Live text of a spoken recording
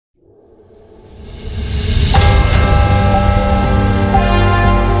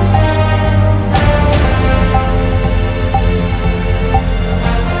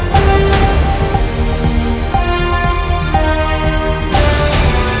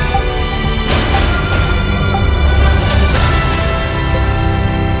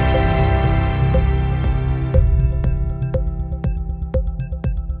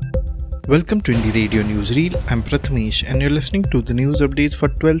Welcome to Indie Radio Newsreel. I'm Prathamesh and you're listening to the news updates for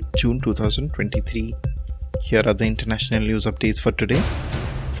 12th June 2023. Here are the international news updates for today.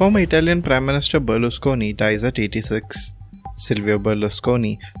 Former Italian Prime Minister Berlusconi dies at 86. Silvio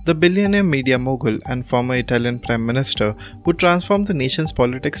Berlusconi, the billionaire media mogul and former Italian Prime Minister who transformed the nation's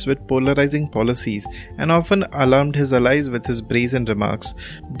politics with polarizing policies and often alarmed his allies with his brazen remarks,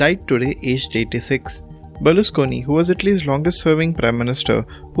 died today aged 86. Berlusconi, who was Italy's longest-serving prime minister,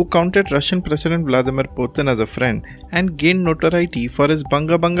 who counted Russian President Vladimir Putin as a friend and gained notoriety for his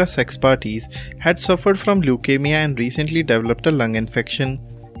bunga sex parties, had suffered from leukemia and recently developed a lung infection.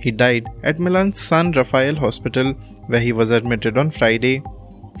 He died at Milan's San Raffaele Hospital, where he was admitted on Friday.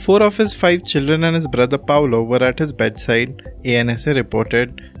 4 of his 5 children and his brother Paolo were at his bedside, ANSA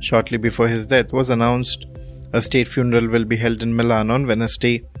reported, shortly before his death was announced. A state funeral will be held in Milan on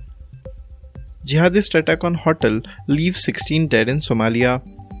Wednesday. Jihadist attack on hotel leaves 16 dead in Somalia.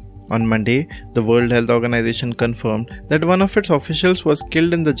 On Monday, the World Health Organization confirmed that one of its officials was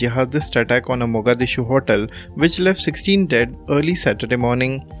killed in the jihadist attack on a Mogadishu hotel, which left 16 dead early Saturday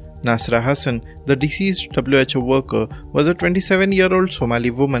morning. Nasra Hassan, the deceased WHO worker, was a 27-year-old Somali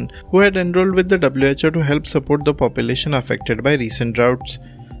woman who had enrolled with the WHO to help support the population affected by recent droughts.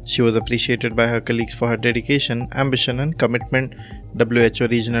 She was appreciated by her colleagues for her dedication, ambition and commitment. WHO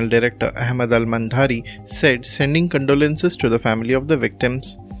Regional Director Ahmed Al-Mandhari said, sending condolences to the family of the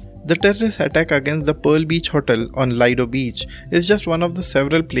victims. The terrorist attack against the Pearl Beach Hotel on Lido Beach is just one of the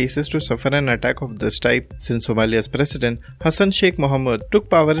several places to suffer an attack of this type since Somalia's president Hassan Sheikh Mohamud took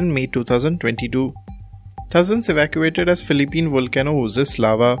power in May 2022. Thousands evacuated as Philippine volcano oozes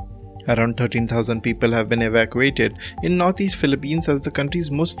lava. Around 13,000 people have been evacuated in northeast Philippines as the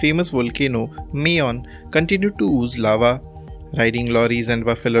country's most famous volcano, Mayon, continued to ooze lava. Riding lorries and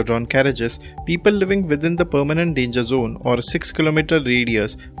buffalo-drawn carriages, people living within the permanent danger zone or 6-kilometer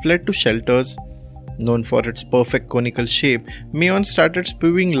radius fled to shelters. Known for its perfect conical shape, Mayon started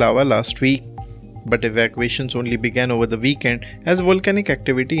spewing lava last week. But evacuations only began over the weekend as volcanic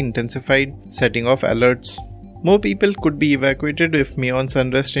activity intensified, setting off alerts. More people could be evacuated if Mayon's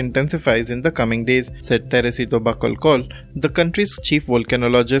unrest intensifies in the coming days, said Teresito Bacolcol, the country's chief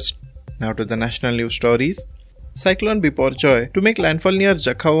volcanologist. Now to the national news stories. Cyclone Biparjoy to make landfall near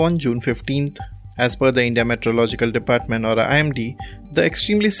Jakhau on June 15th. As per the India Meteorological Department or IMD, the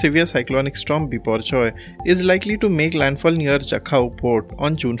extremely severe cyclonic storm Biparjoy is likely to make landfall near Jakhau port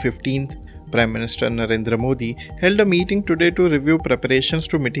on June 15th. Prime Minister Narendra Modi held a meeting today to review preparations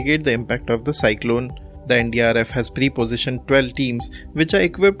to mitigate the impact of the cyclone. The NDRF has pre-positioned 12 teams which are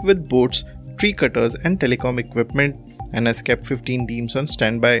equipped with boats, tree cutters and telecom equipment and has kept 15 teams on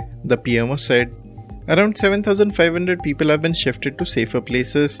standby, the PMO said. Around 7,500 people have been shifted to safer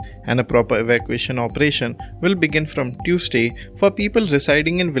places and a proper evacuation operation will begin from Tuesday for people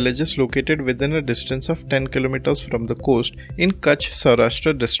residing in villages located within a distance of 10 kilometers from the coast in Kutch,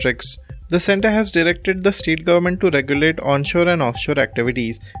 Saurashtra districts. The centre has directed the state government to regulate onshore and offshore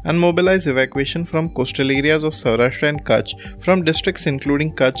activities and mobilize evacuation from coastal areas of Saurashtra and Kutch from districts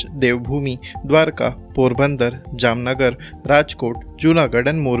including Kutch, Devbhoomi, Dwarka, Porbandar, Jamnagar, Rajkot, Junagadh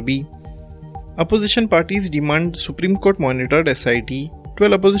and Morbi. Opposition parties demand Supreme Court monitored SIT.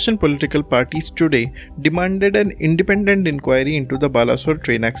 12 opposition political parties today demanded an independent inquiry into the Balasore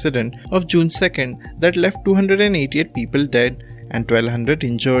train accident of June 2nd that left 288 people dead and 1,200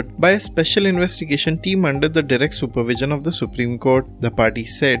 injured by a special investigation team under the direct supervision of the Supreme Court. The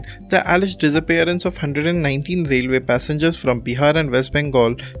parties said the alleged disappearance of 119 railway passengers from Bihar and West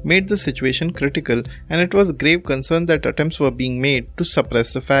Bengal made the situation critical and it was grave concern that attempts were being made to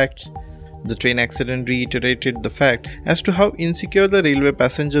suppress the facts. The train accident reiterated the fact as to how insecure the railway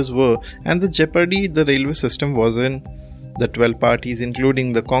passengers were and the jeopardy the railway system was in. The 12 parties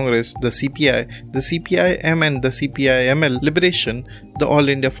including the Congress, the CPI, the CPI-M and the CPI-ML Liberation, the All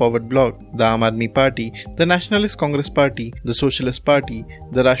India Forward Bloc, the Aam Aadmi Party, the Nationalist Congress Party, the Socialist Party,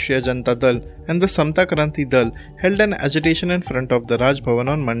 the Rashtriya Janata Dal and the Samta Kranti Dal held an agitation in front of the Raj Bhavan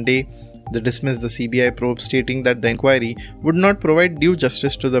on Monday. They dismissed the CBI probe stating that the inquiry would not provide due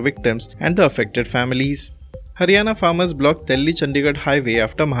justice to the victims and the affected families. Haryana farmers blocked Delhi-Chandigarh highway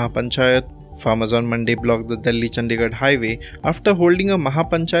after Mahapanchayat. Farmers on Monday blocked the Delhi-Chandigarh highway after holding a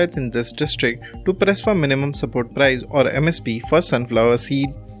Mahapanchayat in this district to press for minimum support price or MSP for sunflower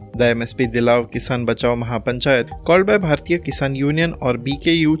seed. The MSP Dilao Kisan Bachao Mahapanchayat, called by Bharatiya Kisan Union or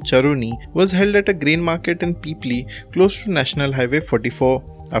BKU Charuni, was held at a grain market in Pipli close to National Highway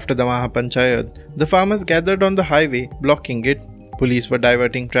 44. After the Mahapanchayat, the farmers gathered on the highway, blocking it. Police were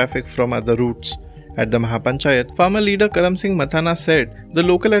diverting traffic from other routes. At the Mahapanchayat, farmer leader Karam Singh Mathana said the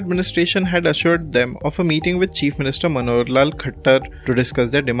local administration had assured them of a meeting with Chief Minister Manohar Lal Khattar to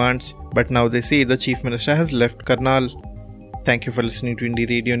discuss their demands, but now they say the Chief Minister has left Karnal. Thank you for listening to Indie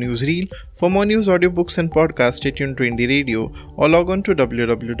Radio Newsreel. For more news, audiobooks and podcasts, stay tuned to Indie Radio or log on to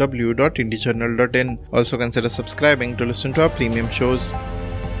www.indiejournal.in. Also consider subscribing to listen to our premium shows.